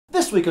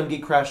This week on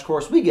Geek Crash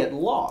Course, we get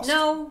lost.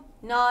 No,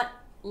 not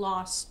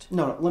lost.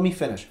 No, let me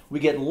finish. We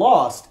get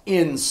lost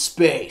in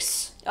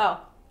space.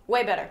 Oh,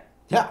 way better.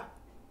 Yeah,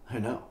 I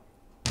know.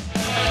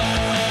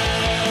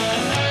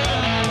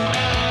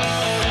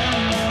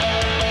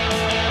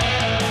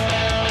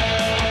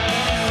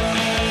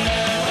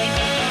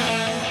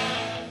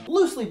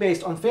 Loosely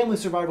based on family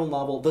survival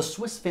novel The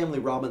Swiss Family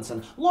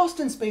Robinson, Lost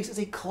in Space is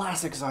a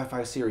classic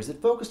sci-fi series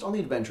that focused on the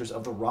adventures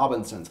of the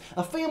Robinsons,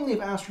 a family of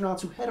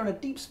astronauts who head on a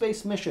deep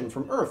space mission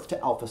from Earth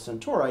to Alpha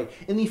Centauri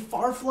in the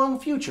far-flung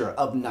future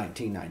of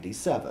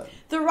 1997.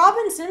 The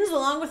Robinsons,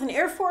 along with an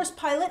Air Force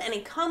pilot and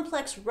a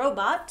complex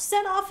robot,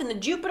 set off in the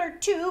Jupiter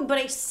 2,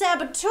 but a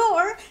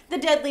saboteur, the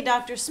deadly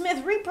Dr.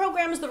 Smith,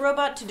 reprograms the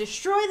robot to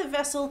destroy the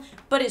vessel,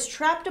 but is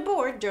trapped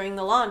aboard during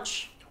the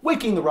launch.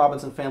 Waking the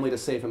Robinson family to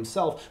save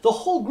himself, the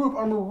whole group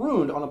are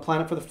marooned on a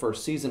planet for the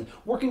first season,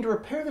 working to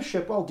repair the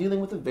ship while dealing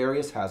with the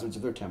various hazards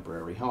of their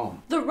temporary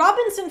home. The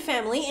Robinson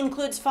family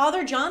includes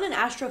Father John, an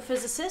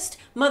astrophysicist,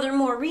 Mother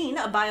Maureen,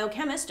 a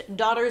biochemist,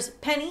 daughters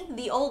Penny,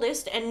 the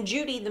oldest, and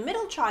Judy, the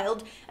middle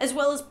child, as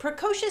well as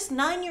precocious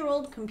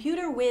 9-year-old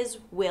computer whiz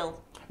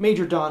Will.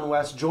 Major Don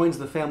West joins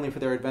the family for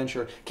their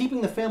adventure,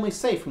 keeping the family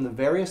safe from the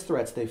various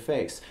threats they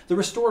face. The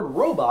restored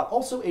robot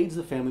also aids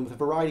the family with a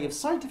variety of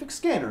scientific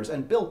scanners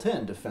and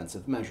built-in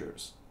defensive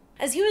measures.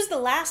 As he was the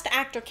last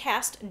actor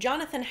cast,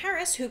 Jonathan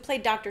Harris, who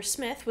played Dr.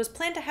 Smith, was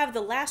planned to have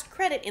the last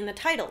credit in the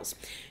titles.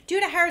 Due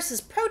to Harris's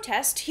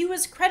protest, he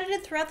was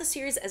credited throughout the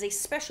series as a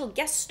special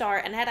guest star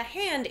and had a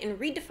hand in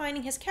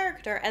redefining his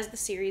character as the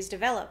series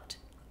developed.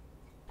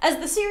 As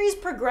the series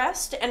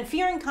progressed, and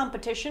fearing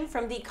competition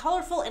from the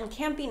colorful and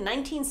campy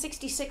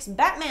 1966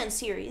 Batman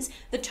series,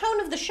 the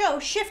tone of the show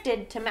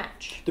shifted to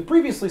match. The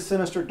previously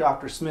sinister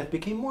Dr. Smith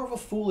became more of a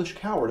foolish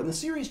coward, and the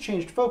series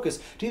changed focus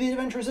to the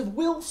adventures of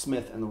Will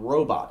Smith and the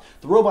robot.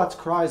 The robot's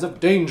cries of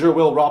 "Danger,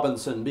 Will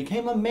Robinson"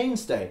 became a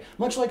mainstay,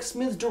 much like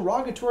Smith's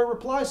derogatory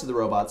replies to the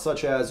robot,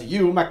 such as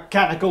 "You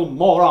mechanical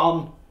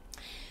moron."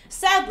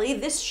 Sadly,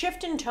 this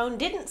shift in tone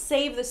didn't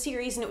save the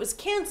series, and it was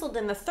cancelled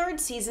in the 3rd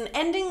season,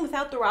 ending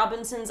without the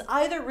Robinsons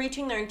either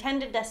reaching their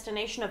intended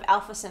destination of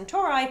Alpha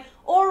Centauri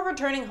or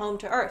returning home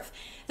to Earth.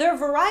 There are a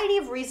variety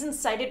of reasons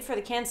cited for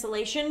the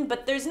cancellation,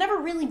 but there's never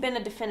really been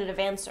a definitive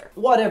answer.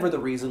 Whatever the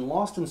reason,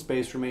 Lost in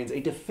Space remains a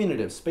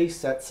definitive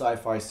space-set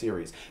sci-fi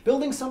series,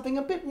 building something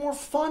a bit more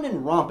fun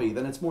and rompy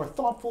than its more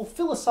thoughtful,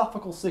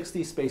 philosophical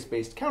 60s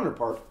space-based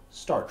counterpart,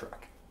 Star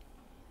Trek.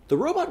 The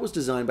robot was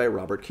designed by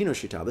Robert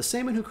Kinoshita, the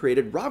same man who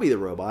created Robby the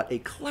Robot, a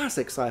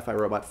classic sci-fi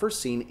robot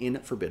first seen in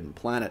Forbidden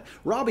Planet.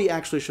 Robby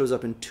actually shows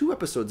up in 2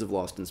 episodes of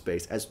Lost in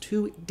Space as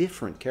 2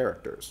 different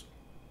characters.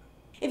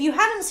 If you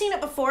haven't seen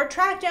it before,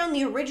 track down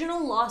the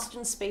original Lost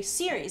in Space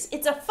series.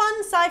 It's a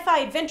fun sci-fi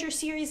adventure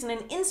series and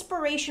an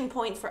inspiration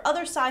point for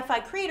other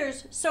sci-fi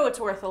creators, so it's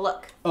worth a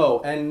look. Oh,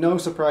 and no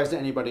surprise to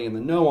anybody in the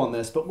know on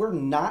this, but we're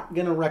not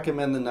going to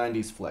recommend the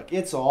 90s flick.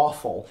 It's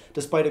awful,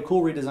 despite a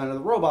cool redesign of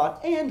the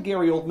robot and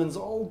Gary Oldman's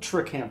old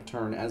trick-hamp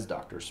turn as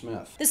Dr.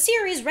 Smith. The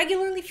series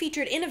regularly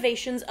featured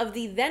innovations of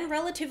the then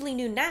relatively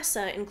new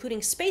NASA,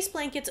 including space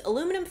blankets,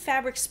 aluminum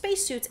fabric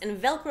spacesuits,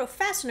 and Velcro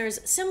fasteners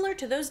similar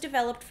to those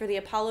developed for the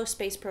Apollo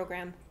space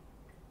program.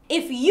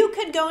 If you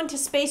could go into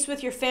space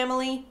with your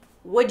family,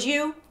 would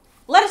you?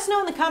 Let us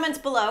know in the comments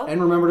below.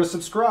 And remember to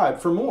subscribe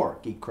for more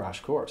Geek Crash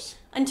Course.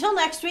 Until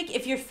next week,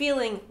 if you're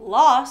feeling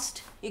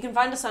lost, you can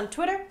find us on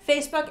Twitter,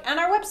 Facebook, and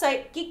our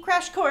website,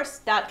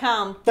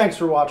 geekcrashcourse.com. Thanks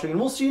for watching, and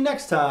we'll see you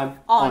next time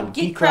on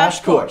Geek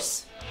Crash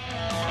Course.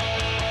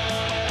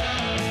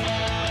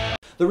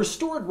 The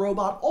restored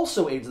robot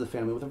also aids the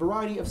family with a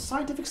variety of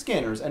scientific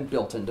scanners and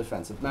built-in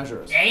defensive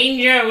measures.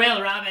 Danger, Will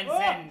Robinson!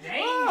 Danger!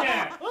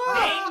 Danger, Will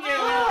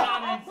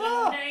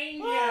Robinson!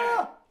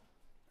 Danger!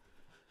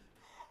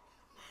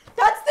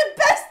 That's the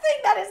best thing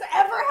that has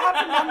ever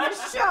happened on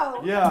this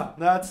show! Yeah,